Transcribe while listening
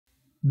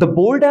The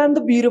Bold and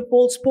the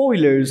Beautiful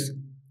Spoilers.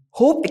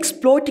 Hope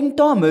exploiting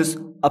Thomas,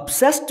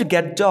 obsessed to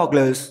get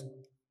Douglas.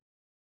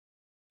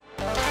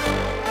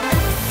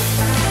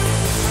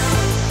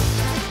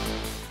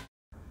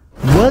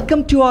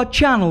 Welcome to our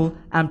channel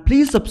and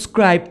please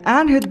subscribe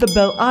and hit the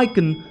bell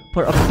icon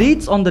for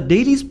updates on the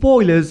daily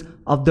spoilers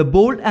of The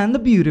Bold and the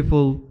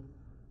Beautiful.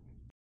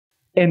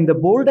 In The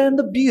Bold and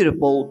the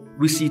Beautiful,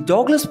 we see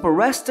Douglas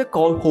Forrester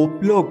call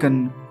Hope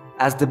Logan,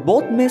 as they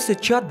both miss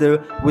each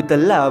other with the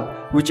love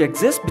which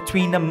exists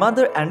between a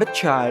mother and a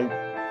child.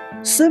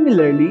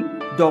 Similarly,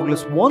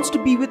 Douglas wants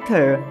to be with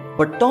her,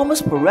 but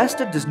Thomas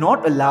Forrester does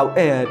not allow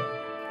it.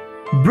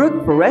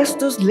 Brooke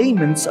Forrester's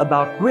laments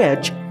about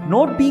Reg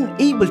not being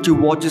able to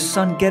watch his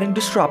son getting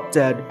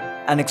disrupted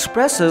and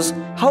expresses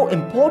how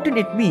important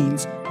it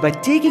means by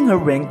taking her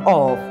ring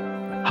off.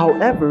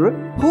 However,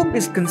 Hope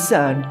is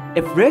concerned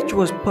if Reg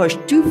was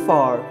pushed too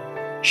far.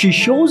 She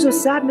shows her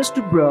sadness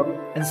to Brooke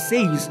and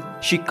says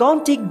she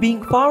can't take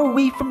being far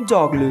away from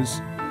Douglas.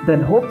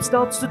 Then Hope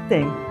starts to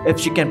think if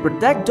she can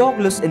protect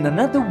Douglas in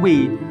another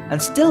way and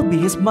still be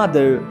his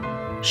mother.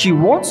 She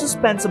wants to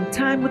spend some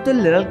time with the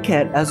little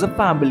kid as a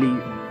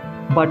family.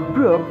 But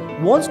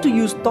Brooke wants to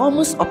use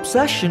Thomas'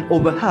 obsession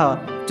over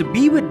her to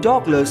be with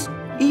Douglas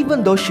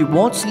even though she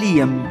wants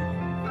Liam.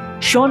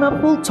 Shauna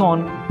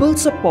Fulton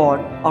pulls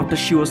apart after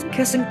she was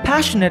kissing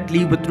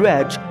passionately with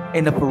Reg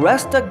in the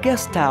Forrester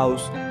guest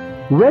house.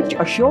 Reg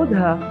assured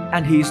her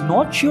and he is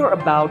not sure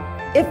about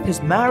if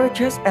his marriage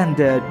has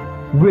ended,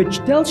 which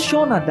tells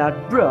Shauna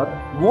that Brooke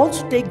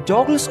wants to take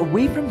Douglas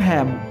away from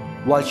him,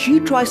 while she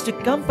tries to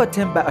comfort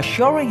him by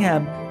assuring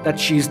him that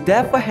she is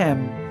there for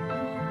him.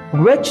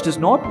 Reg does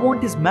not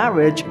want his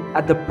marriage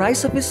at the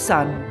price of his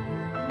son,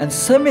 and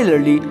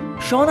similarly,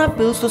 Shauna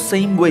feels the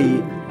same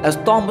way, as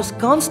Thomas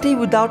can't stay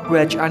without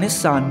Reg and his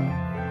son.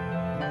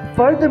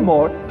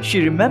 Furthermore,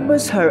 she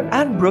remembers her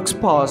and Brooke's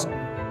past,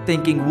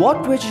 thinking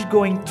what Reg is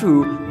going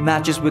through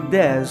matches with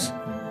theirs.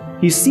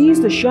 He sees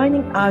the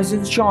shining eyes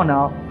in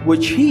Shauna,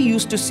 which he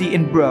used to see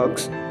in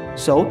Brooke's,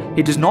 so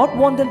he does not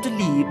want them to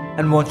leave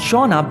and wants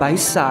Shauna by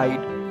his side.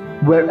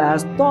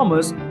 Whereas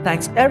Thomas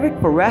thanks Eric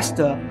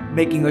Forrester,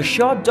 making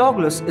sure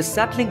Douglas is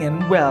settling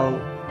in well.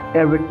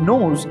 Eric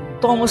knows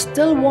Thomas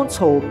still wants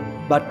Hope,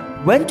 but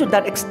went to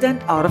that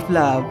extent out of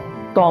love.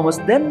 Thomas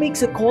then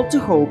makes a call to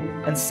Hope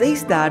and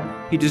says that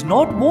he does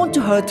not want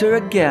to hurt her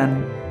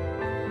again.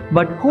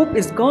 But Hope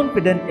is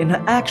confident in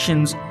her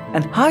actions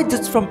and hides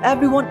it from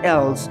everyone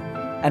else,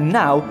 and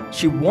now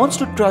she wants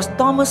to trust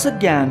Thomas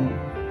again.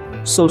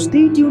 So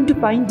stay tuned to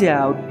find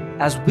out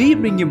as we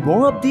bring you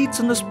more updates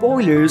on the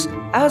spoilers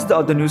as the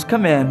other news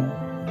come in.